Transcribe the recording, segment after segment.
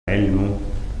ilmu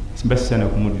simbasi sana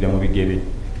kumudira mu bigere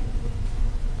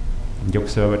nja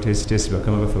kusaba abatesitesi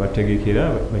bakama bafe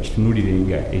bategekera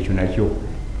bakitunulirenga ekyo nakyo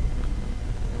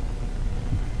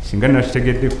singa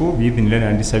nakitegeddeko biidhinira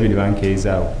nandisabire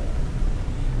bankeezaawo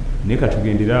naye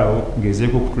katugenderaawo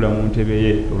ngezeeko okutula mu ntebe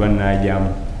ye oba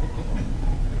naajyamu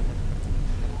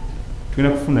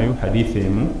tulina kufunayo hadithi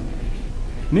emu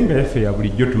naye nga yaffe ya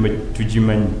bulijjo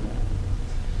tugimanyi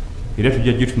era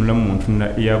tujja gitunula mu muntu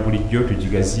eya bulijjo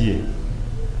tugigaziye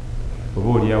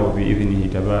oba oliawo biidhinihi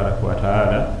tabaraka wa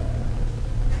taala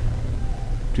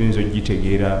tuyinza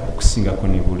ogitegeera okusingako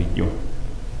ne bulijjo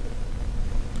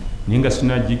naye nga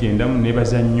sinagigendamu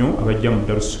nebaza nnyo abajja mu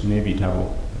darusu n'ebitabo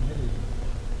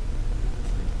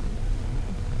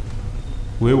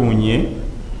weewuunye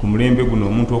ku mulembe guno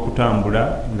omuntu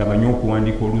okutambula nga manyi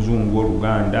okuwandiika oluzungu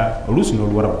oluganda oluusi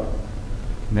n'oluwarabu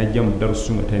najja mu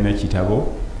darusu nga talina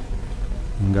kitabo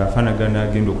ng'afaanagana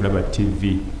agenda okulaba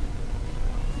tv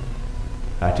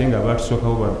ate nga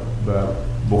batusookawo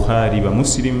Bukhari ba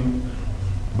Muslim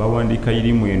bawandiika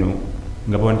irimu eno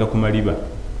nga bawandiika ku maliba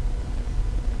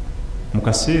mu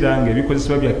kaseera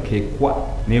ng'ebikozesebwa byakeekwa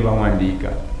naye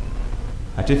bawandiika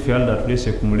ate ffe Allah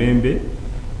tuleese ku mulembe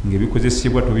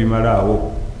ng'ebikozesebwa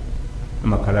tubimalaawo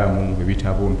amakalaamu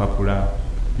ebitabo empapula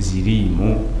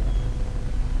ziriimu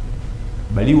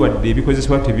bali wadde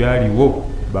ebikozesebwa tebyaliwo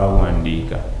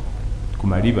bawandiika ku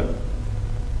maliba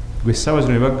gwe ssaawa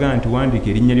zino ne bagamba nti wandiika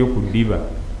erinnya lyo ku ddiba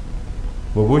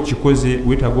oba okikoze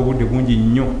weetaaga obudde bungi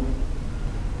nnyo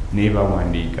naye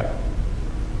bawandiika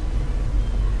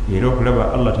era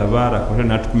okulaba Allah tabaraka wa taala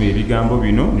n'atukumira ebigambo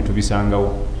bino ne tubisangawo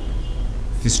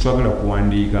ffe sitwagala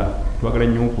kuwandiika twagala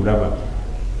nnyo okulaba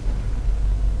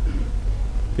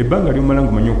ebbanga lyomala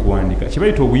ngaomanyi okuwandiika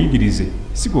kibayita obuyigirize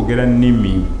si kwogera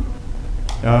nnimi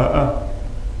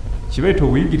kibayita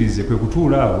obuyigirize kwe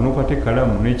kutuula awo n'okwata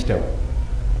ekkalamu n'ekitabo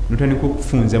notandika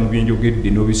okufunza mu byenjogedde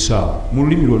n'obisaawo mu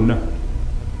lulimi lwonna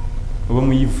oba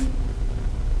muyivu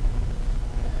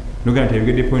nogenda nti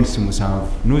ayogedde points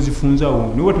 7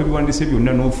 n'ozifunzaawo noba tobiwandiise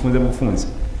byonna n'ofunza bufunza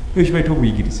ekyo kibayita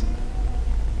obuyigirize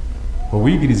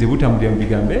obuyigirize butambulira mu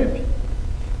bigambo ebyo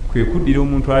kwe kuddira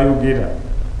omuntu ayogera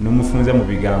n'omufunza mu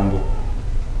bigambo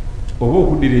oba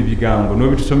okuddira ebigambo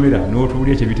n'obitusomera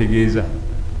n'otuwulira kyebitegeeza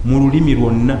mu lulimi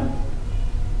lwonna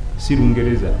si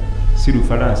Lungereza si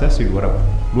Lufalansa si Luwarabu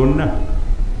lwonna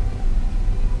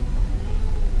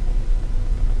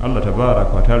Allah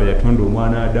tabaraka wa taala yatonda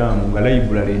omwana Adamu nga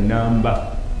library enamba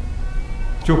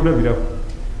kyokulabirako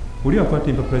oli akwata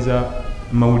empapula za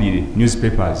mawulire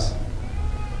newspapers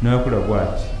nakola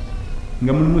bwati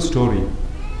nga mulimu story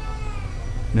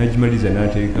najimaliza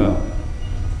nateeka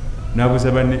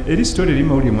nabuza banne eri story eri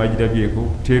mawulire mwagirabyeko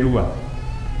teruwa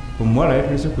omuwala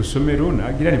yatulese ku ssomero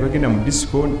nagira ne bagenda mu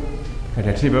disco kati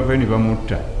ate bavayo ne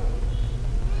bamutta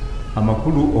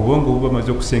amakulu obwongo buba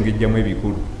bamaze okusengejjamu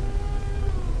ebikulu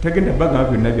tagenda bagamba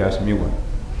byonna byasomebwa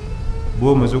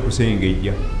bwe bamaze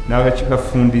okusengejja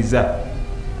n'abakikafundiza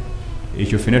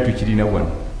ekyo ffena tukirina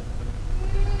wano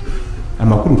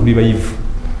amakulu tuli bayivu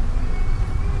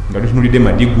nga tutunulidde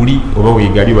madiguli oba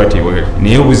weegali batewe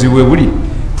naye obuzibu bwe buli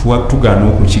tugaana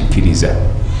okukikkiriza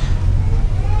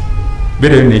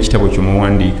beerayo n'ekitabo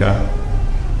kyomuwandiika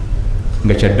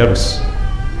nga kya darusi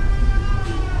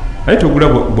aye togula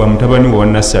bwa mutabani wa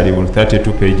nasale bu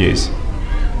 32 pages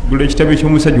gula ekitabo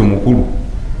ekyomusajja omukulu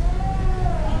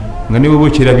nga ne bweba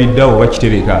okyerabiddeawo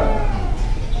bakitereka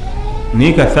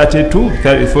naye ka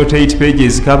 48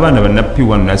 pages k'abaana bannapi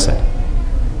wa nasale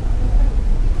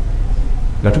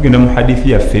nga tugenda mu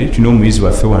hadithi yaffe tulina omuyizi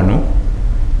waffe wano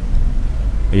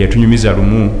eyatunyumiza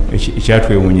lumu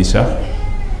ekyatwewuunyisa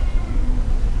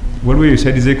waliwo eyo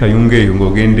saidi ze Kayunga eyo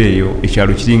ng'ogenda eyo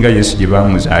ekyalo kiringa Yesu gye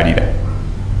baamuzaalira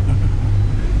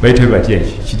bayitabe batya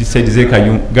kiri saidi ze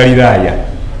Kayunga Galiraaya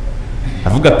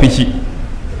avuga piki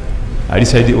ali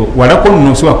saidi walako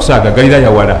nno si wakusaaga Galiraaya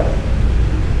wala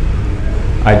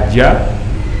ajja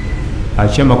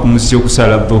akyama ku musi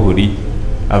okusala dhuhuri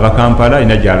ava Kampala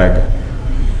alina gy'alaga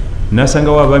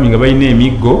n'asangawo abaami nga balina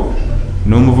emiggo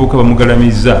n'omuvubuka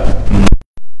bamugalamizza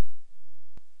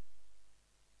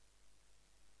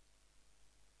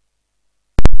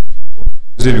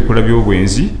ebikola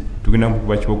by'obwenzi tugenda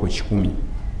kukuba kiboko 10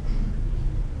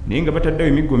 naye nga bataddewo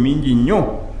emiggo mingi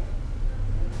nnyo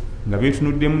nga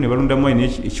beetunuddemu ne balundamu alina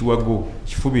ekiwago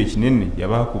kifuba ekinene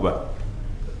yabaakuba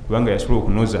kubanga yasobola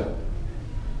okunoza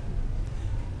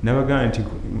n'abagamba nti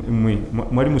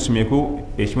mwali musomyeko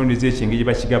ekibondezo ekyenge gye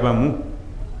bakigabamu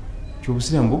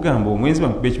kyobusiramu bugamba omwenzi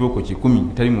bamukuba ekiboko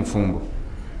 10 etali mu nfumbo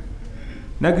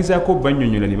nagezaako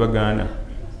bannyonnyola ne bagaana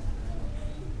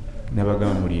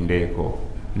n'abagamba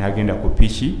mulindeeko n'agenda ku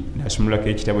piki n'asumulako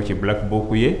ekitabo kye black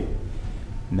book ye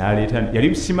n'aleeta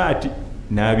yali smart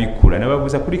n'abikkula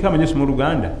n'ababuuza kuliko amanyiso mu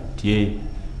Luganda tie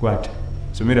kwata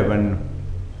somera banno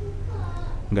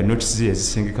nga notice ze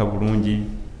yazisengeka bulungi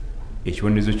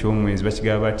ekibonerezo ky'omwezi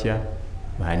bakigaba batya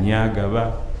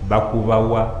banyagaba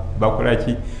bakubawa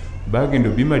bakolaki bagenda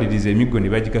bimaliriza emiggo ne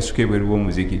bagikasuka ebweru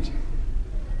w'omuzikiti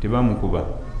tebamukuba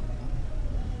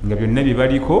nga byonna bye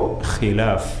baliko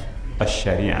khilaf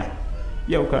ash-sharia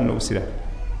yawukana n'obusira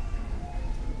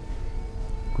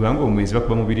kubanga omwezi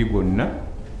bakuba mubiri gwonna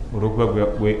olwokuba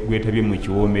gwetabye mu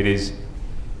kiwoomerezi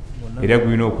era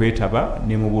gulina okwetaba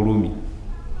ne mu bulumi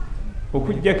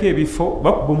okujjako ebifo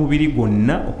bakuba omubiri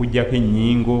gwonna okujjako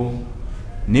ennyingo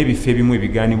n'ebifo ebimu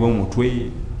ebigaanibwa omutwe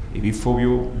ebifo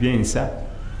by'ensa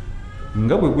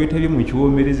nga bwe gwetabye mu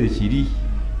kiwoomerezi kiri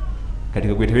kati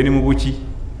ka gwetabye ne mu buki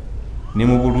ne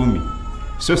mu bulumi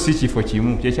so si kifo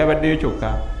kimu kyekyabaddeyo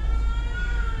kyokka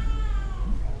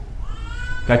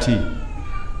kati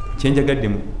kyenjagadde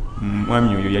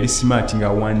mwami oyo yali smart nga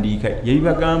awandiika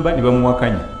yabibagamba ne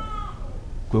bamuwakanya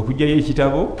kwe kujjayo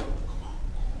ekitabo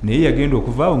naye yagenda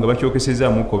okuvaawo nga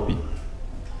bakyokesezaamu kopi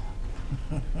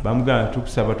bamugamba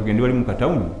tukusaba tugende wali mu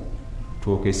katawuni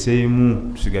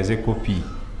twokeseemu tusigaze kopi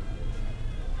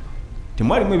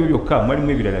temwalimu ebyo byokka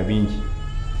mwalimu ebirala bingi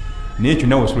naye ekyo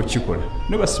nawe osobola okukikola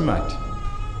noba smart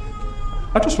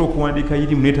ate osobola okuwandiika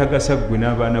irimu netagasa ggwe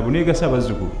n'abaana bo negasa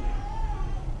abazzukulu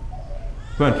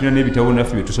kubanga tulina n'ebitabo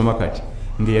naffe bye tusoma kati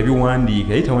nga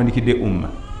yabiwandiika yali tawandikidde umma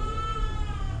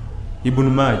Ibn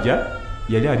Majah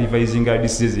yali arivisinga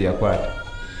hadisi ze yakwata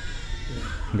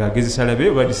ng'agezesa labe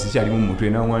oba hadisi kyalimu mu mutwe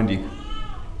n'awandiika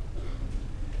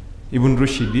Ibn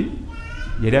Rushd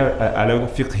yali ala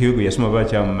fiqh yo yasoma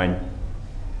bakyamumanyi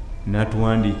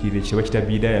n'atuwandiikira ekitabo kita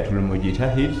Bidayatul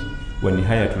Mujtahid wa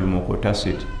Nihayatul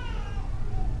Muqtasid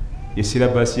ye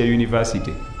syllabus ya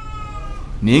university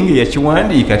naye nga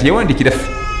yakiwandiika teyawandiikira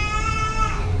ffe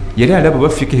yali alaba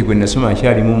bafiqh gwe nasoma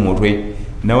akyalimu mu mutwe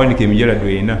n'awandiika emijaladu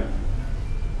ena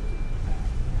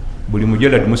buli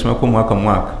mujaladu musomako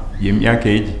mwaka yemyaka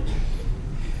egi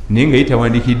naye nga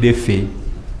yitawandiikidde ffe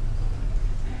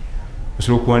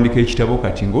osobola okuwandiika ekitabo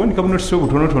kati ngaowandika bunotisa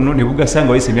obutonotono ne bugasa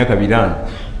nga wayisa emyaka 5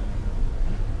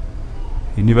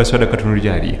 niba sadakatun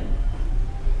jariya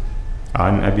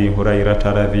عن أبي هريرة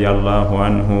رضي الله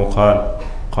عنه قال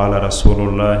قال رسول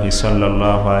الله صلى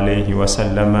الله عليه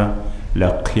وسلم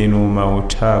لقنوا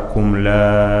موتاكم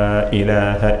لا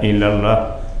إله إلا الله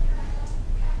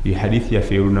في حديث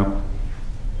يفيرونك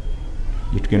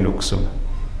يتكن لكسوم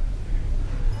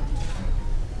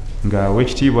nga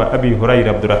wekitiibwa Abi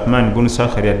Hurayra Abdurrahman bin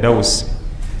Sakhar ad-Daws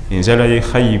enzala ye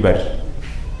Khaybar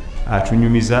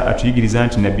atunyumiza atuyigiriza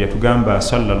nti nabbi atugamba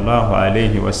sallallahu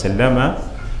alayhi wasallama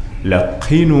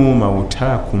laqinu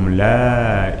mautakum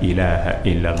la ilaha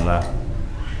illa Allah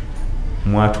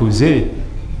mwatuze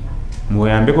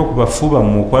muyambeko kubafuba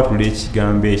mu kwatula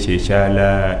ekigambo ekyo ekya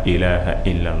la ilaha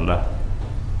illa Allah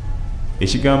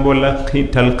ekigambo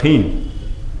talqin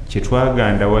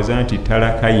kyetwaganda waza nti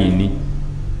Tarakain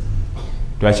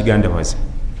twakigandawaza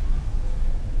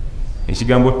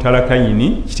ekigambo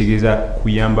Tarakain kitegeeza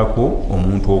kuyambako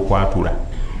omuntu okwatula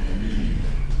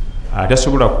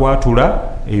atasobola kwatula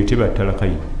eyo teba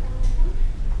Tarakain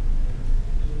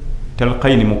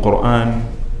Tarakain mu Quran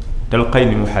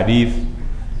Tarakain mu hadith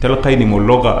Tarakain mu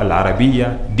lugha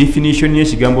al-arabiyya definition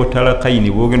y'ekigambo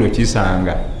Tarakain bwogenda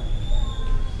okisanga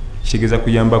kitegeeza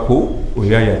kuyambako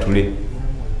oyo ayatule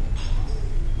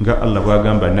nga Allah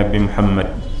bwagamba Nabbi Muhammad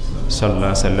صلى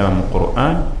الله عليه وسلم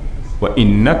القرآن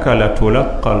وإنك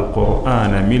لتلقى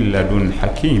القرآن من لدن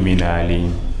حكيم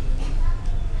عليم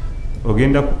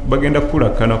bagenda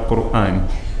kulakana Qur'an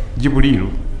Jibrilu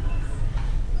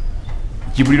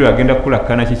agenda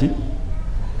kulakana kiki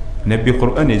nabbi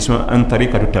Qur'an yasma an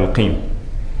tariqatu talqin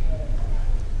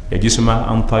yajisma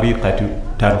an tariqatu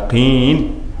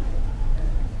talqin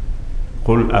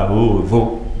qul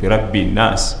a'udhu birabbi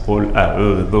nas qul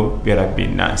a'udhu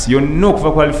birabbi nas yonna okuva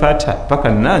ku al-Fatiha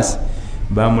paka nas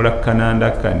bamulakana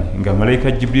ndakani nga malaika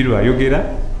Jibrilu ayogera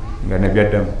nga nabbi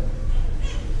Adamu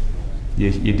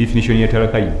ye definition ya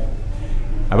Tarakain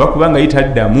abakubanga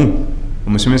yitaddamu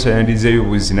omusomesa yandizeyo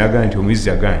obuzi naga nti omuyizi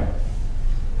aganye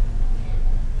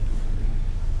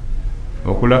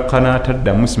okulakana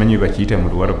ataddamu simanyi bakiyita mu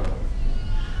Luwarabu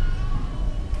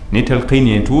ni talqin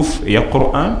entuufu eya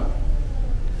Qur'an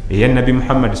eya Nabi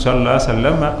Muhammad sallallahu alaihi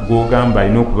wasallam gogamba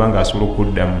alina okubanga asobola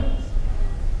okuddamu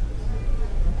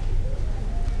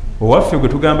owaffe gwe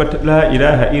tugamba la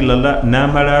ilaha illallah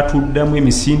n'amala atuddamu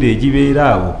emisinde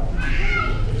egibeera awo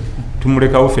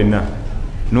tumulekawo fenna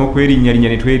n'okwerinnya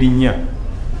ne twerinnya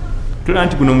tula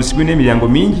nti guno omusi gulina emiryango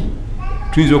mingi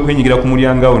tuyinza okwenyigira ku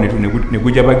mulyango awo ne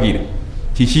gujabagira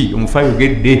kiki omufu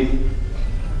ayogedde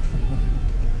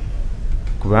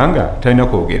kubanga talina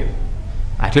kwogera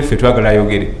ate ffe twagala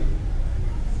ayogere.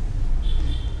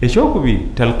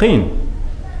 Ekyokubiri talqin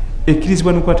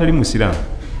ekkirizibwa nuko atali musiraamu.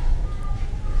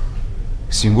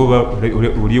 Singa oba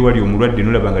oli wali omulwadde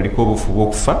nolaba nga liko obufu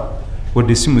bw'okufa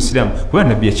wadde si musiraamu kuba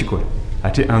nabbi yakikola.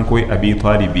 Ate ankowe Abi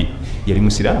Talibi yali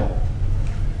musiraamu,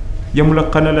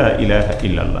 yamulakkana la ilaha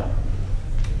illa Allah.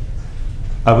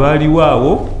 Abaaliwo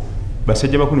awo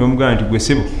basajja bakulu bamugamba nti gwe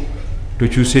ssebo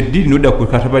tokyusa eddiini nodda ku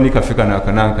katabani kaffe kano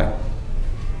akananka.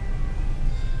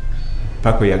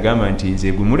 Pako yagamba nti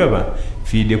nze gwe mulaba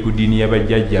fiide ku ddiini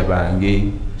y'abajjajja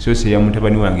bange so se ya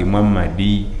mutabani wange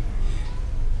Muhammadi.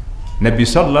 Nabbi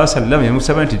sallallahu alaihi wasallam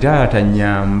yamusaba nti taata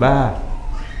nyamba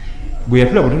bwe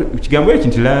yatula kigambo ekyo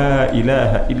nti la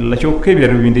ilaha illa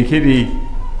kyokebirala bindekere.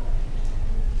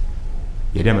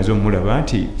 Yali amaze omulaba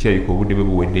nti kirabika obudde bwe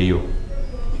buweddeyo.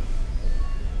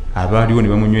 Abaaliwo ne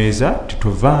bamunyweza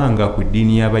tetuvanga ku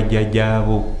ddiini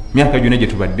y'abajjajjaabo myaka gyonna gye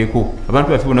tubaddeko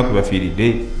abantu baffe bonna kwe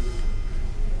bafiiridde.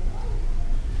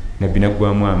 Nabbi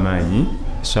naggwamu amaanyi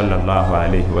sallallahu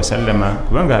alaihi wasallama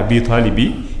kubanga Abi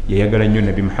Talibi yayagala nnyo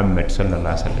Nabi Muhammad sallallahu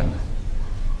alaihi wasallam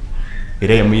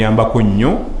era yamuyambako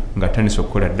nnyo nga atandise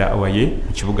okukola da'wa ye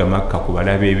mu kibuga Makka ku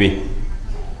balabe be.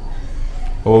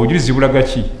 Obujulizi bulaga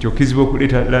ki kyokizibwa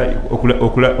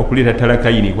okuleeta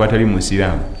Tarakain kwatali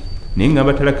musiraamu naye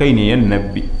ngamba Tarakain eya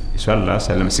Nabbi sallallahu alaihi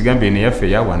wasallam sigambe eno yaffe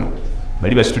eya wano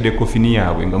bali basitudde kofini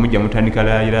yaabwe nga mujja mutandika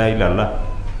la ilaha illallah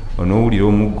onoowulira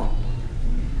omuggo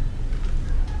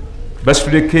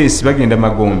basitudde keesi bagenda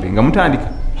Magombe nga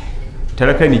mutandika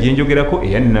Tarakain gye njogerako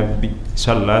eya Nabbi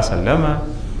sallallahu alaihi wasallam.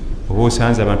 Oba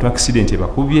osanze abantu accident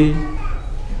bakubye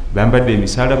bambadde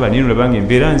emisalaba nino labanga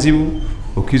embeera nzibu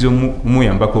okiza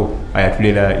omuyambako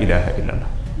ayatule la ilaha illallah.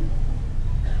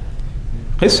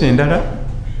 Kisa endala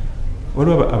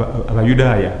waliwo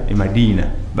abayudaaya e Madina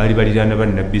baali baliraana ba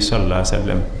Nabbi sallallahu alaihi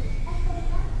wasallam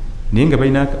naye nga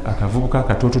balina akavubuka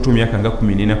akatoototo myaka nga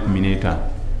 14 15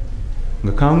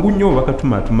 nga kangu nnyo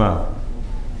bakatumaatuma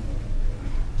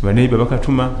baneiba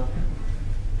bakatuma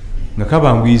nga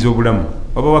kabanguyiza obulamu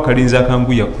oba wakalinza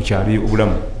akanguya ku kyali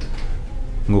obulamu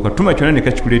ng'okatuma kyonna ne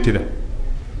kakikuleetera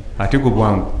ate gwe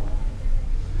bwangu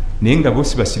naye nga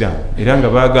bosi basiraamu era nga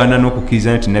baagaana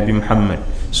n'okukkiriza nti Nabbi Muhammad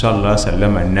sallallahu alaihi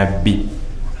wasallam nabbi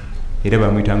era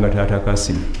bamuyitanga taata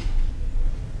Kasimu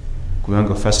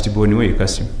kubanga first born we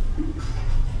Kasimu.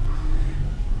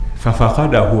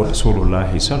 Fafaqadahu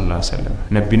Rasulullahi sallallahu alaihi wasallam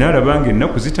nabbi n'alabanga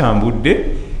ennaku zitambudde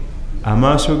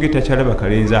amaaso ge takyalaba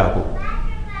kalenzi ako.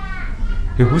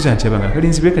 Kekubuuza nti abanga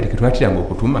akalenzi be kati ketwatiranga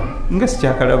okutuma nga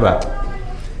sikyakalaba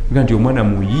nga nti omwana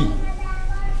muyi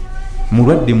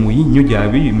mulwadde muyi nnyo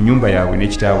gy'abiri mu nnyumba yaabwe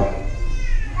n'ekitaawe.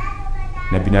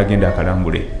 Nabbi n'agenda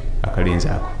akalambule akalenzi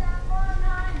ako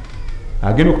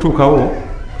agenda okutuukawo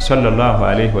sallallahu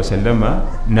alaihi wasallama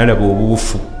nalaba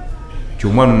obuufu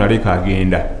kyomwana naleka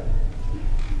agenda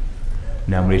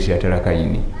namuleetera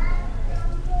Tarakain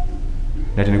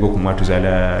natandika okumwatuza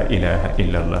la ilaha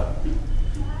illallah.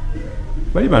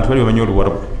 Bali bantu bali bamanyi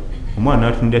oluwarabu omwana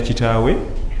n'atunulira kitaawe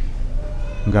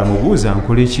ng'amubuuza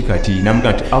nkola eki kati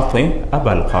n'amugamba nti ati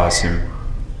Abal Qasim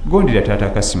gondera taata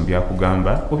Kasimu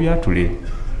byakugamba obyatule.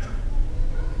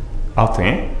 Ati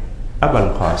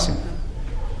Abal Qasim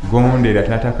gondera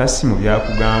taata Kasimu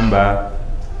byakugamba.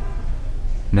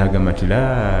 N'agamba nti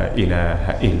la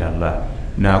ilaha illallah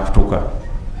n'akutuka.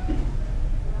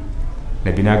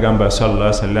 Nabbi n'agamba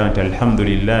sallallahu alaihi wasallam nti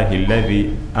alhamdulillahi alladhi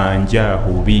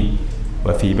anjahu bi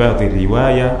wa fi ba'dhi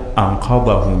riwaya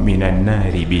anqadahu minan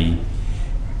nari bi.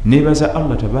 Nebaza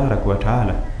Allah tabaraka wa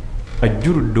taala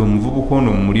ajjuludde omuvubuka ono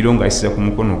mu muliro ng'ayisiza ku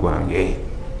mukono gwange.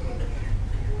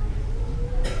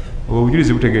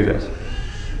 Obujulizi butegeeza ki?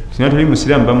 Singa tali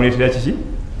musiraamu bamuleetera kiki?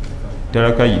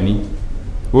 Tarakain.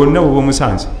 Bonna bwe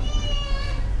bamusanze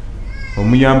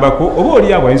omuyambako oba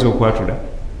oli abo ayinza okwatula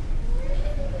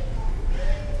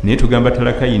naye tugamba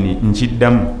Tarakain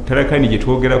nkiddamu Tarakain gye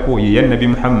twogerako ye ya Nabbi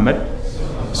Muhammad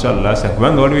sallallahu alaihi wasallam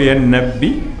kubanga waliwo ya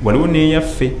Nabbi waliwo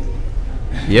n'eyaffe.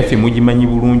 Eyaffe mugimanyi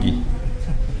bulungi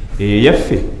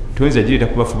eyaffe toyinza gireeta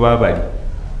ku bafu baabali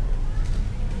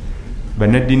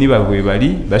bannaddiini baabwe bali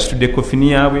basitudde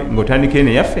kofini yaabwe ng'otandika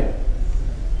eno eyaffe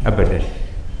abadan.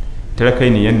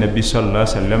 Tarakain ya Nabbi sallallahu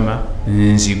alaihi wasallam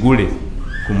nzigule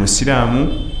ku musiraamu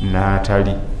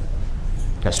n'atali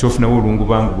kasita ofunawo olungu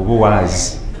bangu bwoba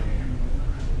waazi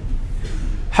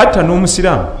hatta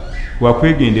n'omusiraamu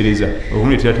wakwegendereza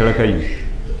okumuleetera Tarakain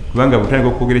kubanga butandika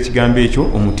okwogera ekigambo ekyo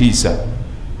omutiisa.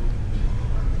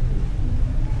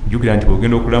 Jjukira nti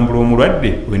bw'ogenda okulambula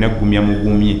omulwadde olina kugumya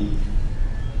mugumye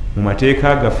mu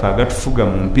mateeka gaffe agatufuga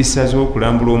mu mpisa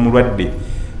z'okulambula omulwadde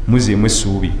muzeemu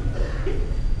essuubi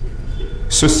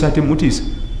so sate mutiisa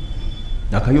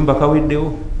akayumba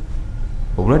kaweddewo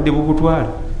obulwadde bubutwala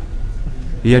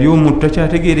eyali omuntu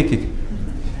takyategeerekeka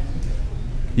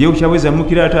ye okyaweza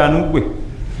mukira ataano gwe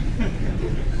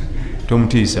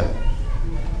tomutiisa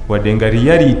wadde nga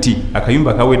reality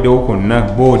akayumba kaweddewo konna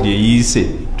boodi eyiise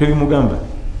tobimugamba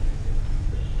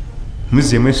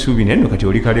muzeemu essuubi naye no kati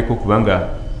oli kaleko kubanga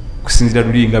kusinzira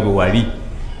luli nga bwe wali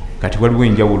kati waliwo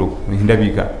enjawulo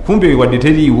ndabika kumbe wadde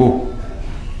teriiwo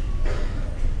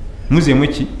muzeemu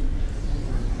eki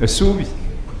essuubi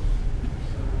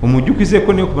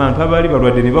omujjukizeko ne ku bantu abaali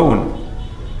balwadde ne bawona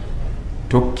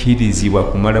tokkirizibwa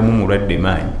kumalamu mulwadde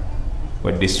maanyi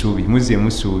wadde essuubi muzeemu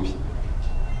essuubi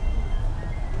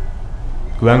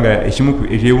kubanga ekimu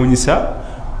ekyewuunyisa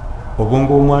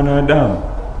obwongo omwana Adamu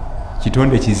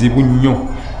kitonde kizibu nnyo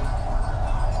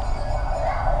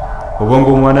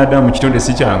obwongo omwana Adamu kitonde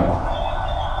si kyangu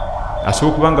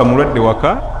asobola kubanga mulwadde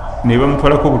waka ne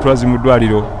bamutwalako obutwazi mu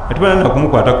ddwaliro ate balana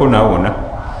kumukwatako naawona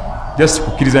just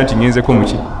kukkiriza nti ngenzeko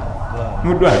muki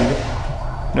mu ddwaliro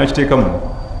nakiteeka muno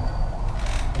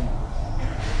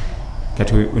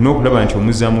kati n'okulaba nti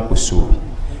omuzaamu ku ssuubi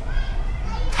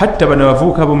hatta bano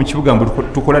abavubuka bo mu kibuga mbu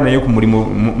tukola naye ku mulimu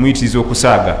muyitiriza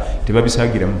okusaaga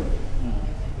tebabisaagiramu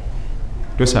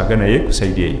tosaaga naye ku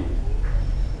saidi eyo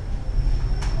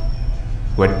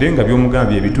wadde nga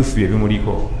byomugambye ebituufu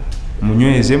byebimuliko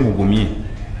munyweze mugumye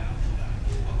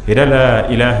era la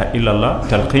ilaha illallah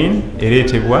talqin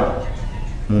ereetebwa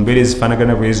mu mbeera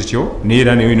ezifaanagana bwe zityo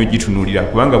neera nayo ino gitunuulira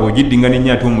kubanga bw'ogiddingana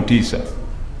ennyo ate omutiisa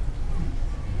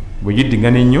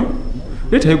bw'ogiddingana ennyo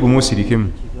leetayo gumu osirikemu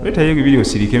leetayo bibiri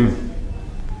osirikemu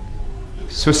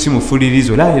so si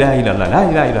mufulirizo la ilaha illallah la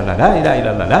ilaha illallah la ilaha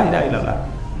illallah la ilaha illallah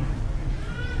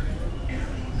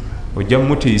ojja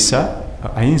mutiisa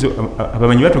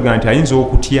abamanyi batugamba nti ayinza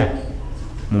okutya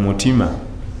mu mutima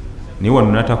naye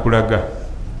wano natakulaga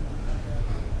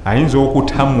ayinza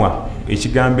okutamwa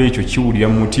ekigambo ekyo kiwulira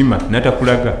mu mutima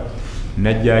natakulaga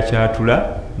najja akyatula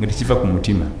nga tekiva ku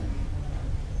mutima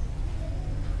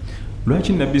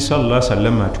lwaki nabbi sallallahu alaihi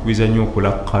wasallam atukwiza nnyo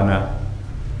okulakkana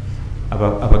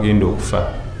abagenda okufa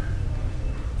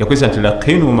yakozesa nti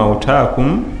laqinu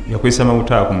mautakum yakozesa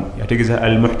mautakum yategeeza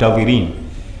almuhtadirin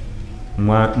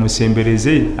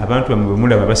musembereze abantu bamwe bwe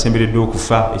mulaba basemberedde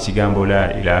okufa ekigambo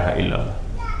la ilaha illallah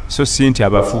so si nti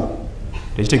abafu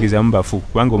tekitegeeza mu bafu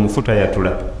kubanga omufu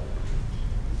tayatula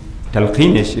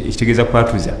talqin ekitegeeza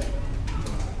kwatuza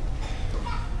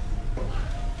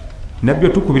nabyo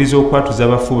tukubiriza okwatuza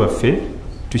abafu baffe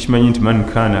tukimanyi nti man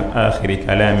kana akhiri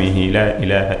kalamihi la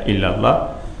ilaha illallah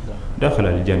dakhala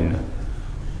aljanna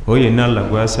oyo yenna Allah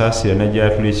gwasaasira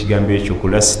najjatula ekigambo ekyo ku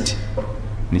lasiti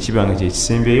nekibanga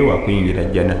kyekisembeyo wakuyingira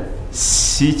jjana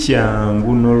si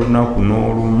kyangu n'olunaku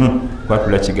n'olumu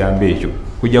kwatula kigambo ekyo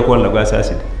kujja ku Allah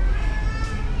gwasaasira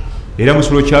era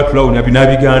musobola okyatulawo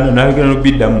nabigaana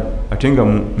nobiddamu ate nga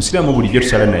musiraamu bulijjo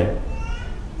tusala naye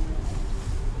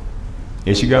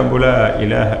ekigambo la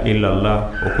ilaha illallah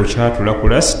okukyatula ku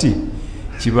lasiti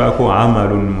kibaako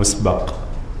amalun musbaq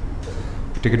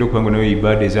otekedde okubanga nayo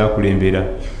ibaada ezakulembera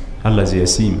Allah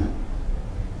zeyasiima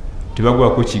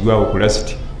tebagwako kigwawo ku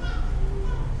lasiti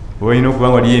oba olina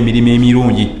okubanga waliyo emirimu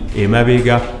emirungi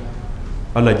emabega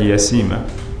Allah gye yasiima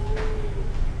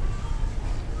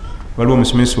waliwo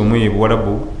omusomesa omwe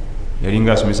ebuwalabu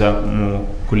yalinga asomesa mu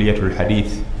kuliyatul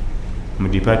hadith mu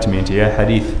department eya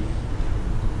hadith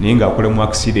naye nga akola mu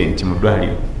accident mu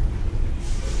ddwaliro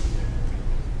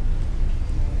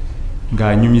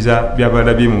ng'anyumiza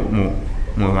byabalabye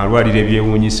mu malwaliro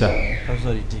ebyewuunyisa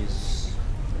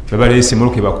babaleese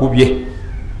muluke bakubye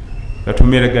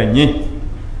batumeraganye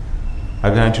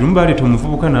agamba nti lumu baleeta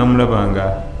omuvubuka n'amulabanga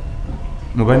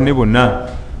mu banne bonna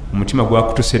omutima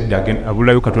gwakutuse edda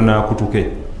abulayo Katonda akutuke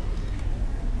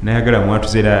nayagala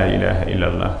mwatuze la ilaha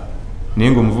illallah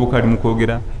naye ngaomuvubuka ali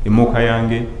mukwogera emmoka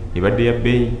yange ebadde ya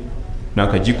bbeeyi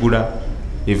nakagigula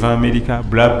eva Amerika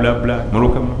bla bla bla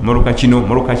moloka kino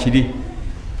moloka kiri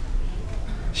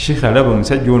Sheikh alaba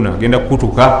omusajja ono agenda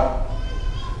kukutuka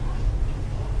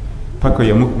paka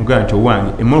yamugamba nti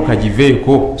owange emmoloka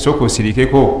giveeko sooka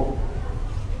osirikeko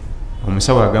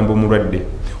omusawo agamba omulwadde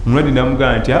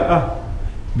namugamba nti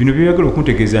bino byeyagala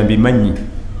okuntegeeza mbimanyi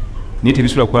naye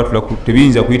tebisobola kwatula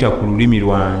tebiyinza kuyita ku lulimi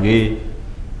lwange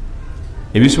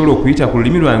ebisobola okuyita ku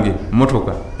lulimi lwange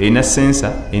motoka erina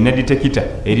sensa erina detekita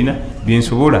erina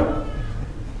byensobola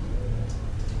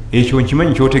ekyo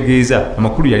nkimanyi kyotegeeza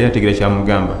amakulu yali ategeera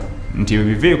kyamugamba nti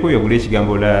biveeko yagula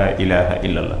ekigambo la ilaha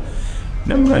illallah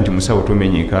namugamba nti musawo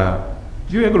tomenyeka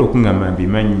byoyagala okuŋŋamba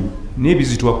mbimanyi naye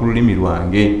bizitwa ku lulimi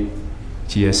lwange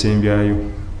kiyasembyayo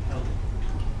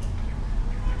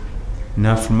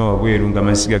n'afuluma wabweru nga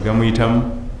amaziga gamuyitamu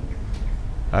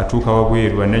atuuka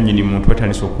wabweru bananyini muntu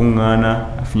batandisa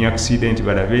okuŋŋaana afunye accident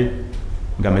balabe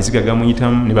nga amaziga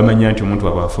gamuyitamu ne bamanya nti omuntu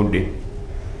wabwe afudde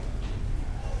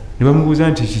ne bamubuuza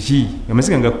nti kiki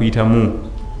amaziga ngakuyitamu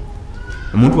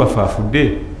omuntu waffe afudde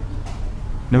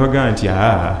nabagaa nti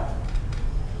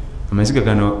amaziga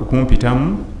gano okumpitamu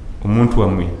omuntu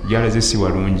wammwe gyalaze si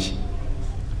walungi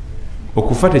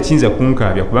okufa tekiyinza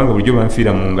kunkaabya kubanga bulijjo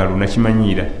banfiira mu ngalo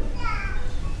nakimanyiira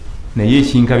naye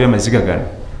ekinkabya amaziga gano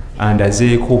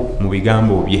andazeeko mu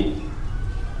bigambo bye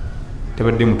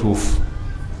tabadde mutuufu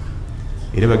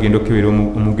era bagenda okukebera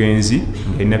omugenzi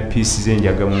ng'alina piisi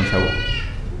z'enjaga mu nsawo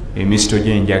emisito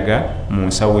gy'enjaga mu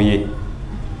nsawo ye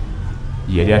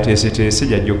yali ateeseteese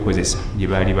gyajja okukozesa gye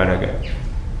baali balaga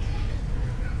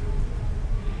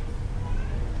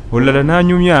olulala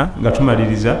n'anyumya nga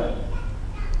tumaliriza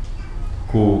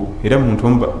era muntu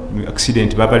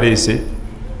accident babaleese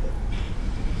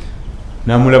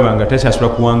namulaba nga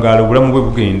takyasobola kuwangaala obulamu bwe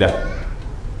bugenda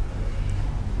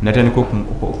natandika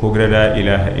okwogera la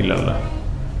ilaha illallah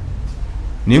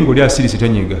naye ngaoli asirise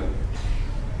tanyega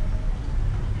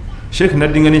sheekh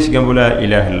naddinga n'ekigambo la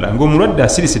ilaha illallah ngaomulwadde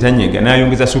asirise tanyega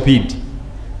nayongeza supiidi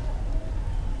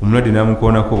omulwadde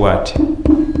namukoonako bwati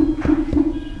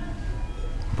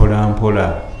mpola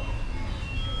mpola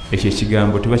ekyo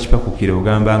ekigambo tebakipakukira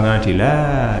ogambanga nti la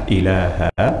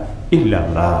ilaha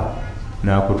illallah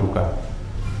nakutuka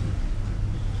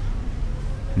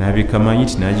nabikamanyi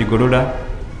ti nagigolola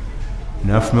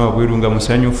nafuna wabweru nga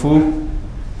musanyufu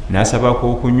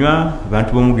nasabako okunywa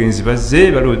abantu b'omugenzi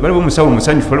bazze balaba omusawo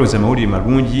musanyufu balowooza amawulire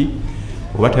malungi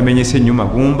oba tamenyese nnyo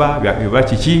magumba oba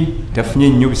kiki tafunye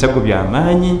nnyo bisago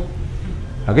byamaanyi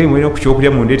agali mwera ku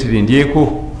kyokulya mundeetere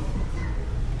ndyeko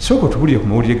sooka otubulire ku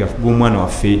mawulire g'omwana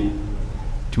waffe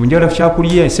timunjala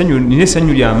kyakulya nina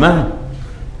essanyu lyamaanyi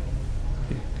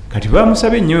kati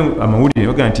bamusabe nnyo amawulire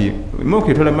baga nti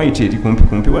emmoloka etwala mayiti eri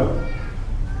kumpi wa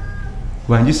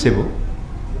wangisebo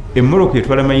emmoloka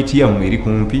etwala mayiti yammwe eri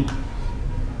kumpi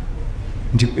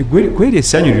nti kweri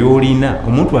essanyu lyolina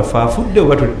omuntu waffe afudde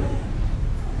oba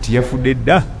tiyafudde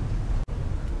dda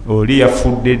oli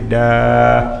yafudde dda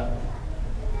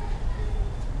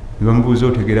nebamubuuza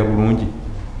otegeera bulungi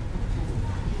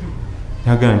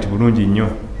naga nti bulungi nnyo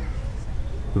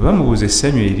bwe bamubuuza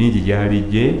essanyu eringi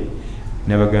gyalijje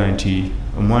nabaga nti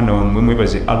omwana wammwe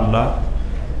mwebaze allah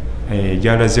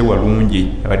gyalaze walungi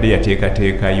abadde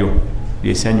yateekateekayo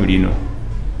lyessanyu lino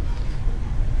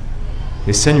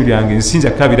essanyu lyange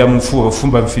nsinza kabira mufu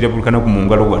abafumba bifiira bulukanaku mu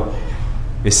ngalo wano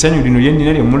essanyu lino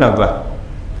lyenina lyemulaba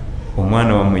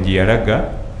omwana wammwe gye yalaga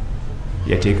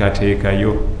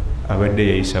yateekateekayo abadde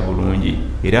yayisa bulungi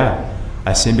era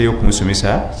asembeyo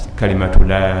okunsomesa kalimatu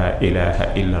la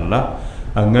ilaha illallah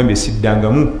agambye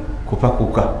siddangamu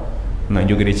kupakuka nga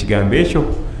njogera ekigambo ekyo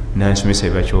nansomesa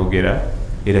byebakyogera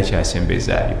era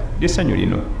kyasembezaayo lyessanyu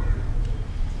lino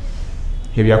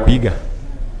ebyakuyiga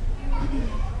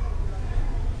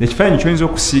ekifaananyi kyoyinza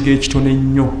okusiiga ekitono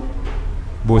ennyo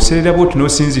bw'oserera bwoti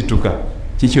n'osinzituka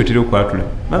kiki otera okwatula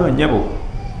maama nyabo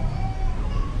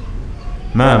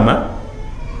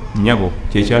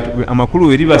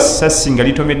amakulu eri basasi nga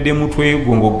litomedde mutwe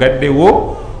gwo ng'oggaddewo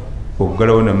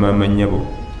okuggalawo na maama nyabo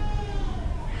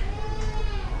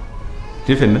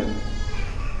tifenna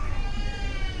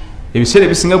ebiseera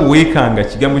ebisinga bweweekanga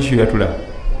kigambo kikyoyatula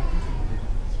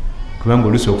kubanga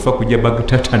oluusi okufa kujja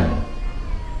bagtatan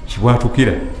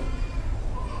kibwatukira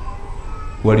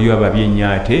waliyo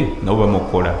ababyenyaate nga bo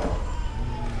bamukola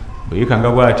bweyeekanga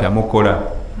bwati amukola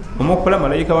omukola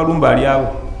malayika walumba ali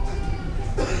awo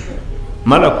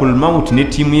malakul maut ne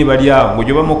tiimu ye bali awo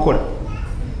ng'ogyo bamukola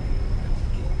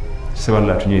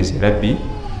tusaba atunyweze rabbi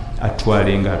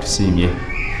atwale nga atusiimye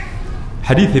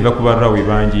hadithi eva ku barrawi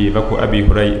bangi eva ku abi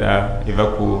hurayra eva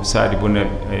ku saadi bun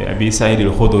abi saidi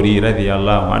al-khuduri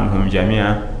radiyallahu anhum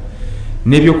jamia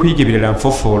n'ebyokuyiga ebirala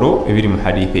nfofoolo ebiri mu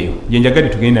hadithi eyo gye njagala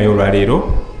tugende nayo olwaleero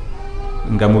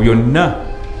nga mu byonna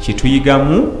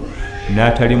kituyigamu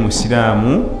n'atali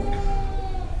musiraamu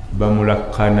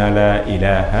bamulakkana la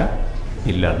ilaha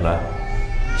illallah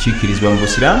kikirizibwa mu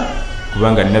busiraamu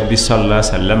kubanga nabbi sallallahu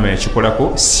alaihi wasallam yakikolako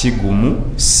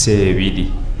sigumu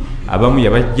seebiri abamu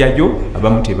yabajjayo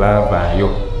abamu tebaavaayo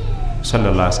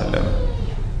sallallahu alaihi wasallam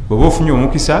bw'oba ofunye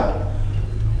omukisa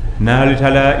n'aleta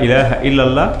la ilaha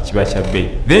illallah kiba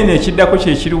kyabbe then ekiddako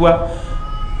kyekiriwa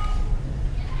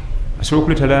asobola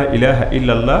okuleta la ilaha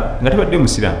illallah nga tebadde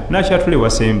musiraamu nakyatula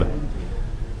ewasemba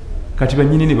kati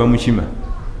bannyini ne bamukima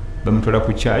bamutwala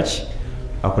ku church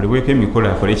akolebweko emikolo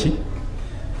akoleki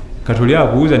katoli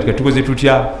abuuza nti katukoze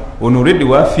tutya ono already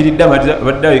wafiiridde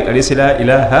abadde alese la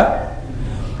ilaha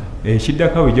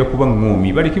ekiddako ejja kuba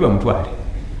ngoomi baliki bamutwale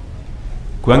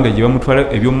kubanga gye bamutwala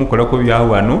ebyomukolako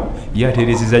byawano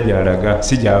yatereezeza gyalaga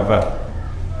si gyava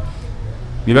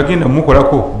bye bagenda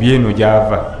mumukolako byeno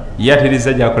gyava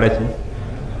yatereezeza gyakola ki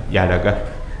yalaga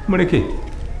muleke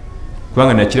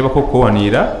kubanga nakirabako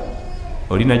kowanira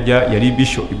oli najja yali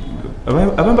bishop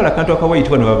abambala akantu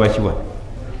akawayitibwa ne babakiwa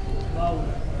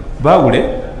bawule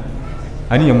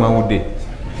ani yamwawudde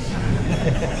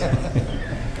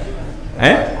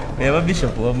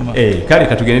kale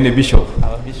katugende ne bishop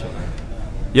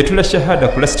yatula shahada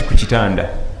ku lasti ku kitanda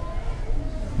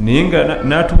naye nga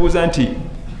n'atubuuza nti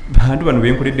bantu bano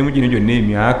benkoleddemu gino gyonna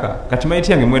emyaka kati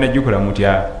mayiti yange mwena gikola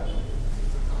mutya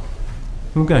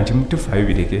nuga nti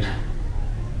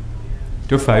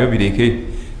tofaayo bireke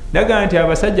naga nti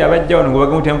abasajja abajja wano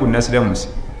ngobaga mutya ngu nasiramusi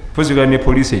pozigala ne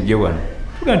poliisi ejje wano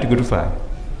tuga nti getufaayo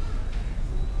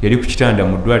yali ku kitanda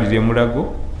mu ddwaliro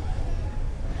emulago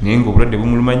naye nga obulwadde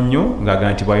bumuluma nnyo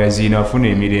ng'aga nti bwayaziina afuna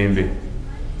emirembe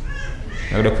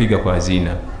agenda kuyiga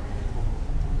kwaziina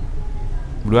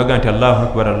buli waga nti allahu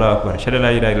akbar shada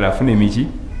la ilaha illa afuna emiki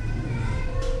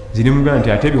zirimuga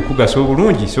nti ate byokugasa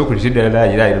obulungi sookuleta eddala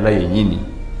la ilaha illa yennyini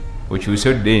okyuse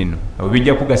odde eno abo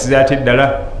bijja kugasiza ate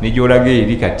eddala negyolaga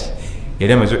eri kati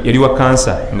yali wa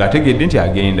kansa ng'ategedde nti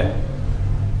agenda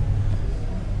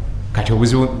kati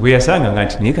obuzibu bwe yasanga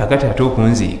nti naye kakati ate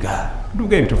okunziiga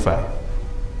nduga ebitufaayo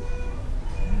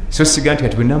so siga nti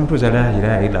kati bwe namutoza la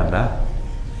ilaha illallah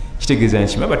kitegeeza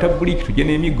nti maba tabuliki tujje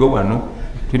n'emiggo wano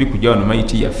tuli kujja wano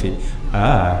mayiti yaffe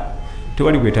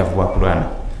tewali bwetaavu bwa kulwana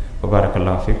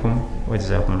wabarakallahu fikum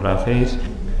wajazakumullahu khair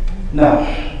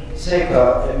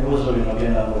Seka ebibuuzo bino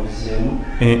byonna mubiseemu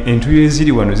entuyo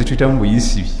eziri wano zituyitamu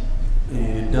buyisi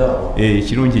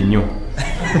kirungi nnyo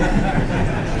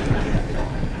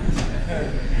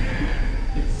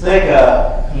Seka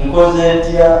nkoze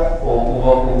ntya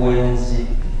okuva ku bwenzi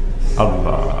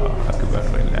Allah akbar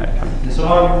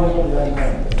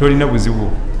tolina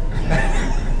buzibu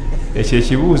ekyo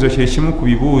ekibuuzo kyekimu ku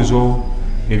bibuuzo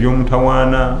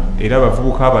ebyomutawaana era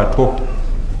abavubuka abato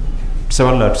tusaba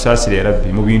Allah tusaasire rabbi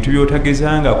mu bintu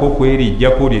byotagezangako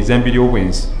okwerijjako lyezambi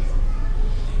ly'obwenzi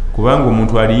kubanga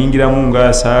omuntu aliyingiramu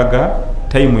ng'asaaga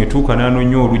tayimu etuuka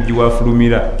n'anoonya oluggi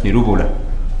wafulumira ne lubula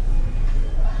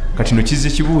kati no kizza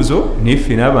ekibuuzo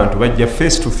neffe n'abantu bajja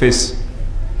face to face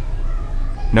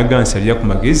nagansalira ku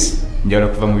magezi njala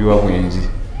kuva mu biwabwenzi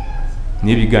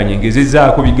n'ebiganyi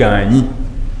ngezezaako biganyi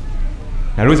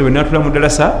nalowooza bwe natula mu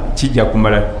ddalasa kijja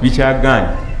kumala bikyaganyi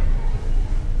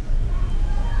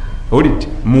olidde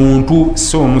muntu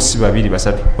so omusi babiri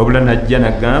basatu wabula najja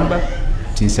nagamba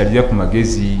tinsalira ku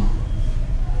magezi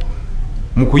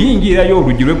mu kuyingirayo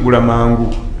oluggi lweggula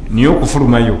mangu niye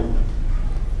okufulumayo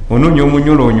onoonya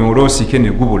omunyolonyola osike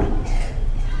ne gubula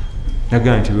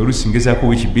naga nti oluusi ngezaako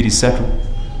wiiki 2-3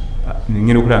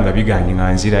 ngenda okulanga biganyi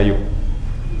nga nzirayo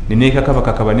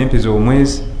neneekakabakakaba nempeza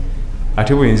omwezi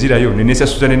ate bwe nzirayo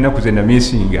neneesasuza n'ennaku ze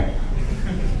nameesinga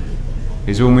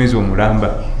ez'omwezi omulamba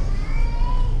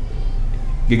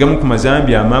gegamu ku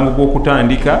mazambi amangu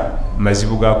g'okutandika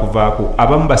mazibu gakuvaako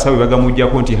abamu basawe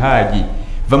bagamujjako nti haaji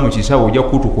va mu kisawo ojja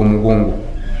kutuka omugongo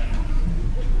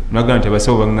naga nti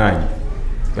abasawo baŋŋaanyi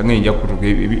yange nja kutuka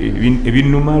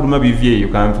ebinumaaluma bivyeeyo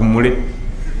kanpumule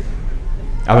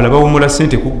abalala bawumula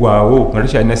sente kuggwawo nga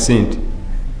takyalina sente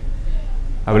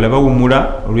abalala bawumula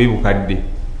olw'ebukadde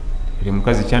eri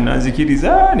mukazi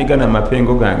kyananzikiriza negana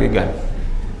amapengo gange gano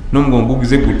n'omugongo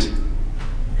gugize guti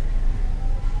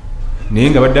naye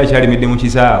nga badde akyalemedde mu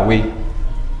kisaawe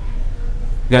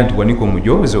ga nti wanika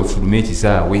omujoozi ofulume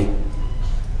ekisaawe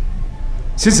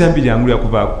si zambi lyangu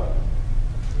lyakuvaako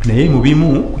naye mu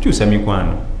bimu kukyusa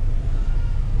mikwano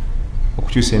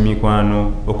okukyusa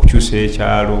emikwano okukyusa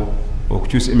ekyalo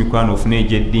okukyusa emikwano ofune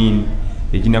egy'eddiini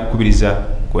eginakukubiriza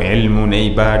ku ilmu ne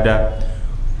ibaada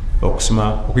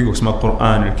okwiga okusoma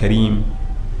Quran al-Karim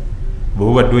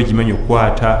bw'oba obadde ogimanyi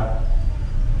okukwata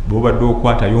bw'oba obadde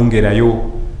okwata yongerayo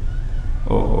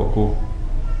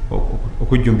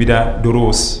okujjumbira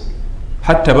dorosi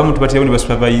hatta abamu tubaterawo ne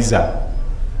basupervisa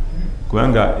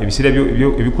kubanga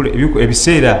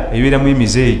ebiseera ebibeeramu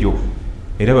emize egyo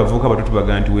era bavuuka bato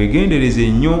tubaga nti wegendereze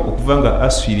nnyo okuva nga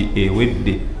aswiri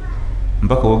ewedde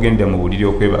mpaka wogenda mu buliri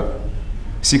okwebaka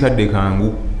si kadde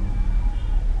kangu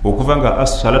okuva nga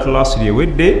salatul asiri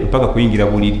ewedde mpaka kuyingira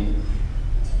buliri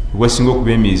wasinga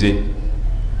okuba emize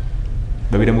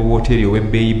babira mu woteri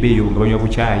owebbeeyi nga banywa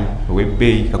bukyayi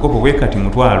owebbeeyi kakopo bwekati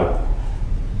mutwalo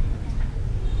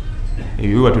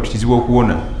ebyo batu tukizibu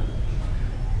okuwona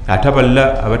ate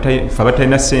abalala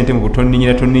abatalina ssente mu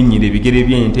butonninyira tonninyira ebigere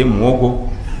by'ente muwogo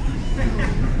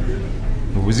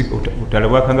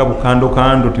otalabwakanga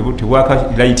bukandokando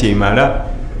tewaka light emala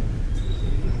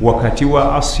wakati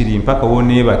wa asiri mpaka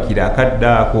wonebakira akadde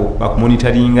ako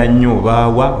bakumonitaringa nnyo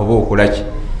obaawa oba okolaki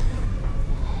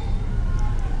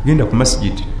genda ku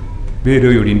masjidi beera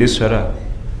oyo olinde essala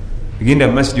genda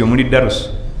mu masjidi omuli darus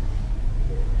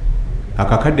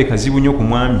akakadde kazibu nnyo ku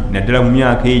mwami naddala mu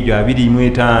myaka egyo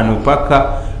 25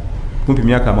 paka kumpi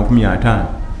myaka 50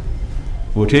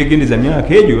 otegendeza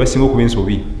myaka egyo basinga okuba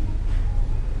ensobi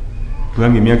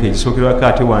kubanga emyaka egisookerwako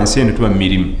ate wansi eno tuba mu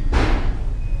mirimu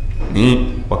naye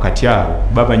wakati awo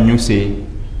baba nyuse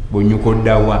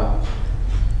bonyukoddawa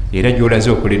era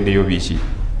gyolaze okoleddeyo biki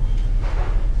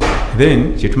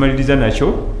then kyetumaliriza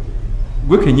nakyo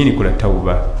gwe kenyini kola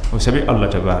tawuba osabe Allah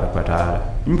tabaraka wataala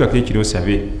imukako ekiro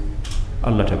osabe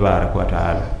Allah tabaraka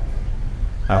wataala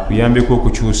akuyambeko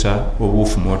okukyusa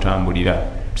obuufu mwotambulira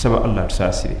tusaba Allah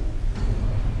tusaasire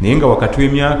naye nga wakati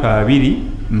w'emyaka 2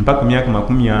 mpaka myaka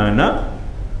 40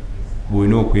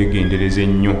 bwina okwegendereza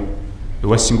ennyo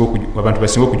abantu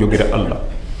basinga okujogera Allah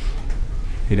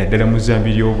era ddala mu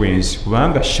zambi ly'obwenzi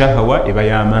kubanga shahawa eba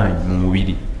y'amaanyi mu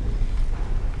mubiri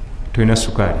tolina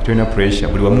sukaali tolina pressure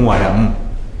buli wamu walamu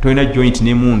tolina joint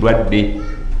n'emundu adde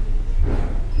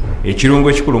ekirungo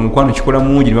ekikola omukwano kikola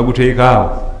mungi ne baguteekaawo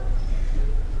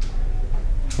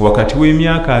wakati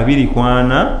w'emyaka 2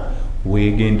 kwana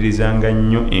weegenderezanga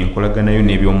nnyo enkolaganayo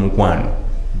n'ebyomukwano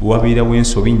bwabeerawo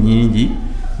ensobi nnyingi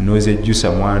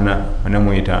nozejjusa mwana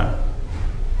 45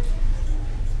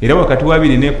 era wakati wa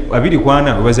 2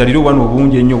 kwana webazalire obwana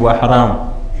obungi ennyo bwa haramu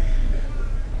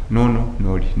nono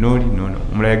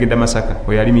omulala yagenda Masaka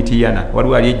oyo ali Mitiyana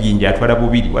waliwo ali ejjinja atwala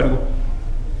bubiri waliwo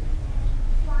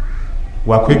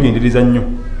wakwegendereza nnyo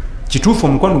kituufu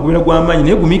omukwano gubeera gw'amaanyi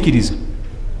naye gumiikiriza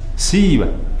siiba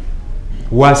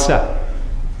wasa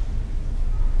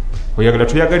oyagala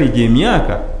toyagala egyo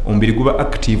emyaka omubiri guba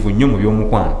active nnyo mu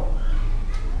by'omukwano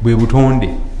bwe butonde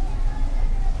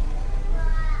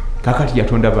kakati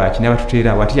yatonda baki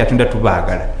n'abatuteera awo ate yatonda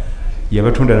tubaagala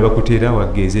yabatonda nabakuteera awo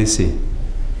agezese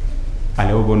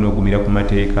alawo bonna ogumira ku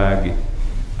mateeka ge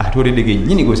ate oledde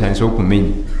gennyini gosaanisa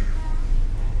okumenya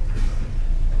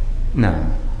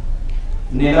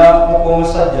nina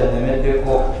omusajja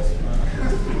nemeddeko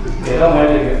era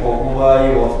mwetegefu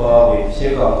okuvaayo wafaabwe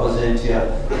kyeka nkoze ntya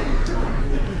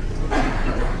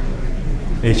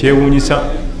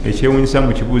ekyewuunyisa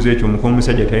mu kibuuzo ekyo muka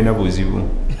omusajja talina buzibu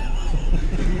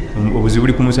obuzibu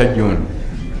buli ku musajja ono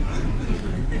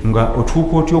nga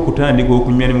otuuka otya okutandika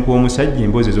okunyumya ne muka omusajja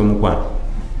emboozi ez'omukwano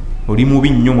oli mubi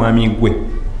nnyo mwami gwe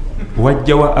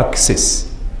wajjawa access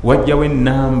wajjawo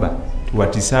enamba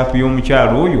watisaapu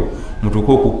y'omukyalo oyo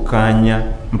mutuuke okukkaanya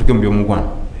mutuke mu by'omukwano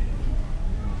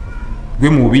gwe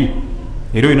mubi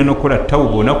era olina n'okukola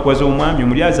tawuba onakuwaza omwami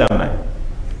omulyaza amaanyi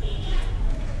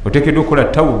oteekeddwa okukola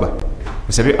tawuba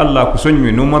osabe Allah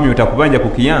akusonyiwe n'omwami otakubanja ku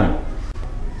kiyama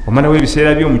omalawo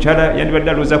ebiseera by'omukyala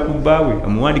yandibadde alooza ku bbaawe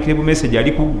amuwandikire bu message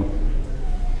ali ku ggwe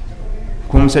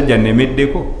k'omusajja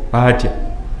anemeddeko atya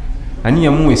ani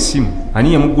yamuwa essimu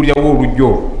ani yamuggulirawo olujja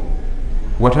olwo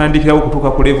watandikirawo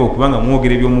okutuuka ku level okubanga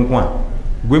mwogera eby'omukwano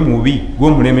gwe mubi gwe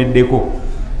omulemeddeko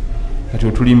kati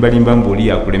otulimbalimba mbuoli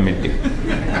yakulemeddeko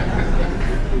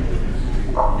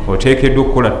oteekeddwa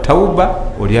okukola tawuba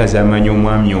oli azamanyi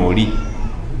omwami oli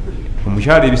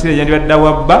omukyala ebiseera yandibadde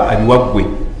awabba abiwaggwe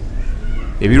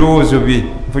ebirowoozo bye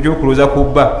nfo gyokulowooza ku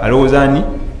bba alowooza ani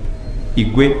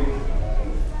igwe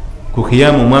ku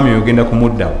kiyama omwami oyo ogenda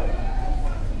kumuddawo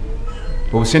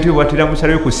obusente bwe bwatera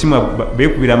musalayo ku simu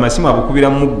beekubira amasimu abukubira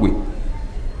muggwe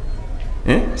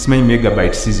simanyi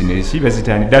megabyte season eki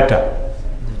bazitaani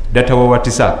data wa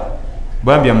WhatsApp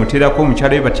bambi amuteerako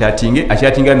omukyala we bakyatinge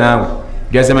akyatinga naawe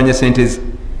gyazamanya sente ze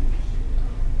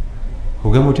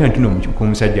ogamba otya ntino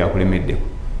omusajja akulemeddeko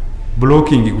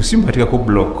blocking ku simu bateekako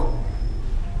block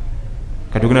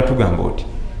kati ogenda tugamba oti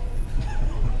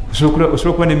osobola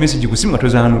kuba ne message ku simu nga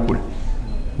tozaanukula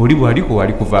oli bwaliko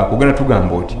wali kuvaako ogenda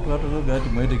tugamba oti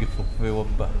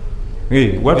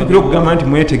watukira okugamba nti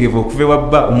mwetegevu okuva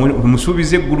ewabba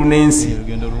omusuubiza eggulu n'ensi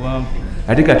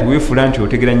ate kati weefula nti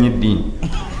otegera nnyo eddiini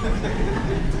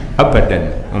abadan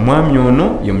omwami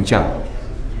ono ye mukyamu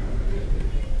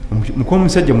muka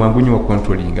omusajja mwangu nnyo wa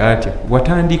controlling atya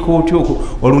watandika otya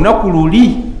olunaku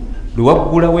luli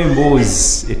lwewaggulawo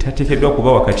emboozi etateekeddwa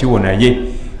kuba wakati wo naye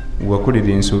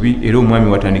wakolera ensobi era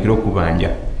omwami watandikira okubanja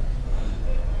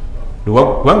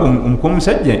kubanga omuka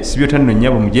omusajja sibyotanno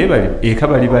nnyabo mugyebali eka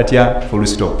bali batya full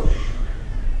stop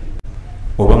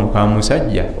oba muka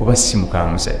musajja oba si muka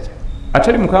musajja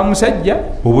atali muka musajja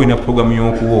oba olina programu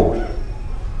y'okuwoowa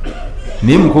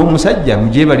naye muka omusajja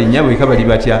mugyebali nnyabo eka bali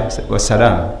batya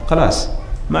wasalaamu khalas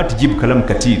ma tujibu kalamu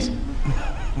katiri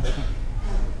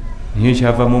niyo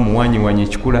kyavamu omuwanyiwanyi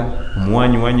ekikula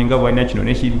omuwanyiwanyi nga bwalina kino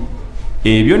nekiri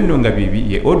ebyo nno nga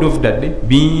bibi order of the day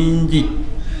bingi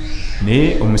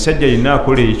naye omusajja yenna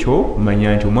akola ekyo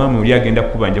manya nti omwami oli agenda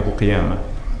kukubanja ku kiyama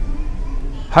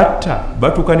hatta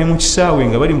batuuka ne mu kisaawe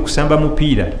nga bali mu kusamba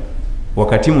mupiira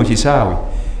wakati mu kisaawe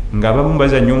nga abamu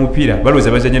bazanya omupiira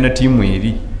balowooza bazanya na tiimu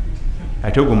eri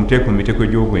ate ogwo muteeko mu miteeko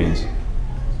gy'obwenzi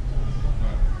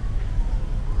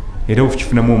era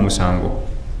okifunamu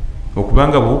omusango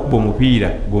okubanga bwokuba omupiira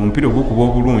gwomupiira ogukuba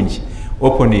obulungi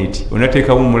opponent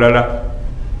onateekawo mulala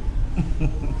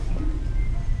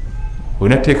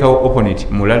onateekawo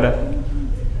opponent mulala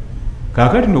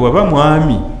kakati no waba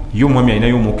mwami ye omwami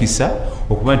alinayo omukisa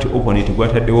okuba nti opponent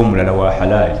gwataddewo omulala wa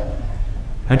halaali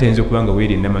anti ayinza okubanga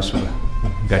weeri enamasula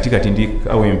ngati kati ndi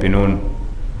awempe noono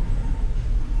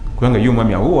kubanga ye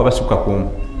omwami awo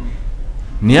wabasukkakuomu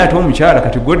naye ate omukyala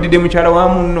kati gwoddidde mukyala wa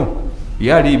munno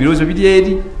yaali ebirowoozo biri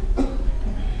eri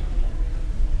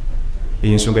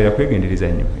ensonga yakwegendereza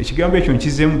nnyo ekigambo ekyo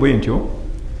nkizeemu bwe ntyo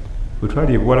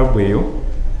bwetwali ebuwalabu eyo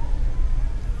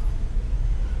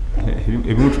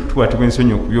ebimu tukwatibwa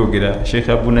ensonyi okubyogera sheikh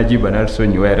abu najiba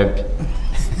natusonyiwa yarabbi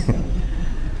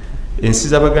ensi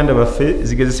z'abaganda baffe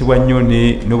zigezesebwa nnyo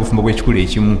n'obufumbo bw'ekikula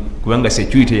ekimu kubanga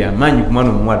security yamaanyi ku mwana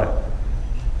omuwala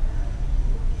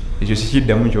ekyo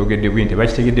sikiddamu nkyogedde bwinte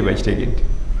bakitegedde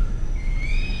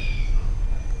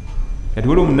kati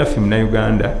waliwo omunaffe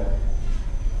munauganda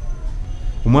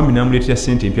omwami namuleetera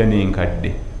sente empya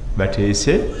n'enkadde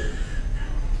bateese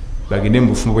bagende mu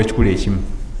bufumbo bw'ekikula ekimu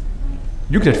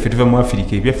jukira tuffe tuva mu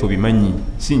afirika ebyaffe bimanyi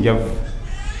si njavu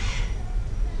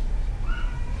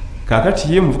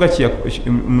kakati ye muvuga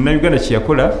munauganda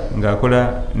kyeyakola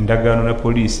ng'akola ndagaano na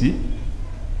poliisi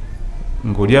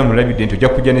ng'oli amulabidde nti ojja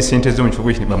kujja ne sente zo mu kifo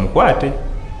bwekino bamukwate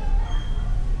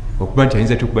okuba nti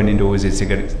ayinza tukuba n'endowooza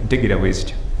ntegeera bwe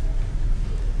zityo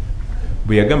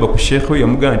bwe yagamba ku sheekhe oyo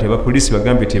yamugamba nti abapoliisi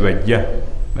bagambe tebajja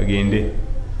bagende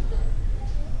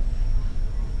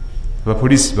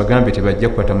abapoliisi bagambe tebajja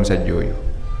kukwata musajja oyo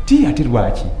ti ate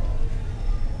lwaki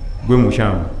gwe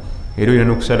mukyamu era olina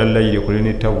n'okusala layiri okole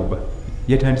ne tawuba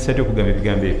yatandisa ate okugamba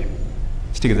ebigambo ebyo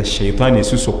kitegeeza sheitaani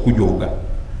esusa okukujooga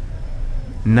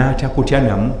n'atakutya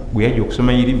namu gwe yajja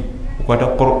okusoma irimu okwata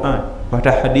quran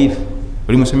okwata hadith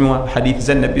oli musomi wa hadith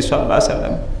za nabbi sallallahu alaihi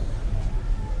wasallam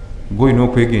gwe olina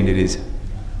okwegendereza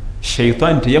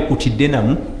sheitaani teyakutidde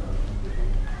namu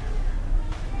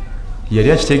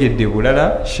yali akitegedde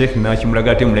bulala sheekh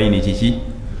nakimulaga ate mulayini kiki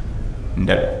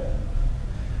ndala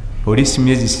poliisi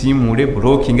myezi siimule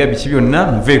bulokinga biki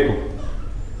byonna muveeko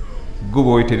gwe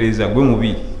bwewetereza gwe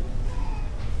mubi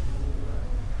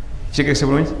kikekese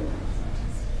bulungi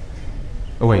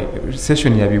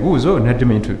session ya bibuuzo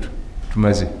naddemanyi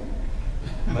tumaze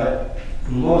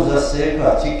mbooza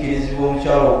seeka kikkirizibwa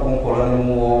omukyalo okumpola ne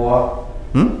muwoowa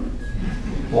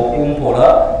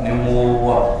okumpola ne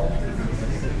muwoowa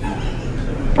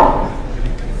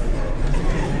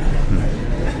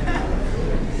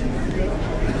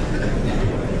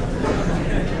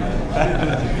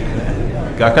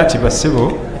kakati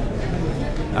basebo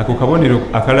ako kabonero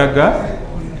akalaga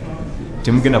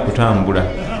temugenda kutambula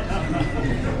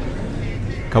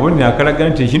kabonero akalaga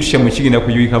nti ekintu kyammwe kigenda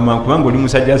kuyuika mangu kubanga oli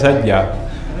musajjasajja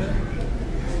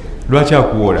lwaki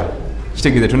akuwola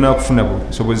kitegeeza tolina kufuna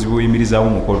busobozi buyimirizaawo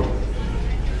omukolo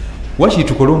wakiri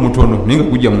tukole omutono naye nga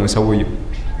gujja mu nsawo yo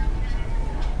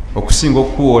okusinga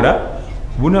okukuwola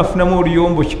bunaafunamu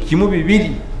oluyombo kimu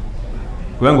bibiri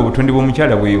kubanga obutonde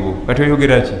bw'omukyala bwebwo kati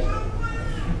oyogera ki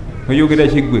oyogera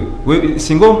kigwe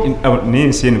singa naye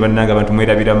ensi eno bannanga abantu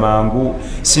mwerabira mangu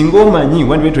singa omanyi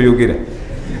wandibe toyogera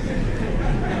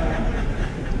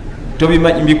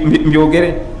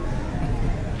mbyogere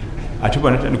ate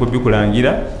banatandika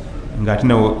obikulangira ng'ate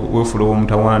nawe wefula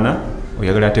ow'omutawaana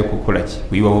oyagala ate kukola ki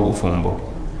kuyiwawo obufumbo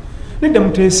nedda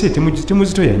muteese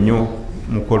temuzitoya nnyo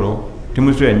mukolo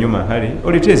temuzitoya nnyo mahale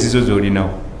oleete ezizo z'olinawo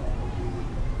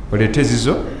oleete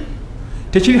ezizo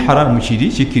tekiri haramu kiri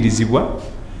kikkirizibwa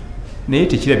naye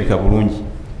tekirabika bulungi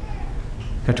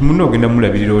kati munno ogenda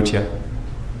mulabirira otya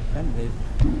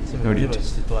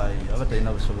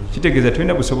kitegeeza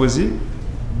tulina busobozi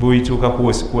buyituuka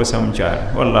kuwasa mukyala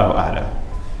wallahu alam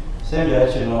sembera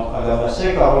kino agamba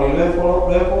seeka buli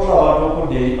lwekoola abantu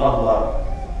okudda eri allah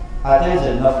ate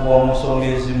nze nafuba mu nsonga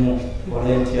ezimu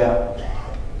ole ntya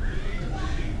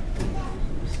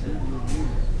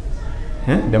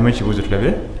ddamu ekibuuzo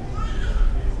tulabe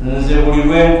nze buli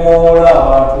lwenkoola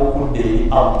abantu okudda eri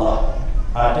allah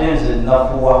ate nze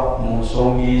nafuwa mu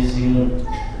nsonga ezimu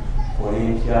ole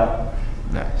ntya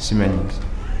simanyi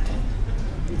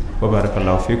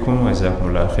wabarakallahu fikum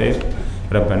wajazakumullahu khair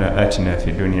ربنا آتنا في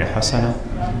الدنيا حسنة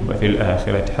وفي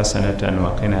الآخرة حسنة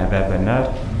وقنا عذاب النار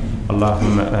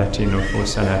اللهم آت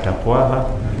نفوسنا تقواها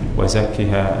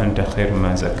وزكها أنت خير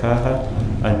من زكاها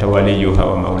أنت وليها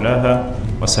ومولاها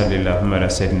وصل اللهم على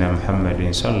سيدنا محمد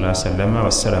صلى الله عليه وسلم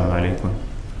والسلام عليكم.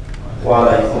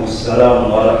 وعليكم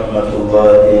السلام ورحمة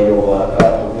الله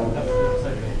وبركاته.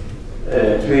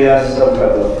 تويا سبقة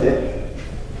دوتي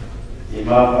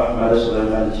إمام أحمد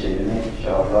سليمان Kyeyune إن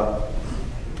شاء الله.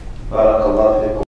 بارك الله فيكم.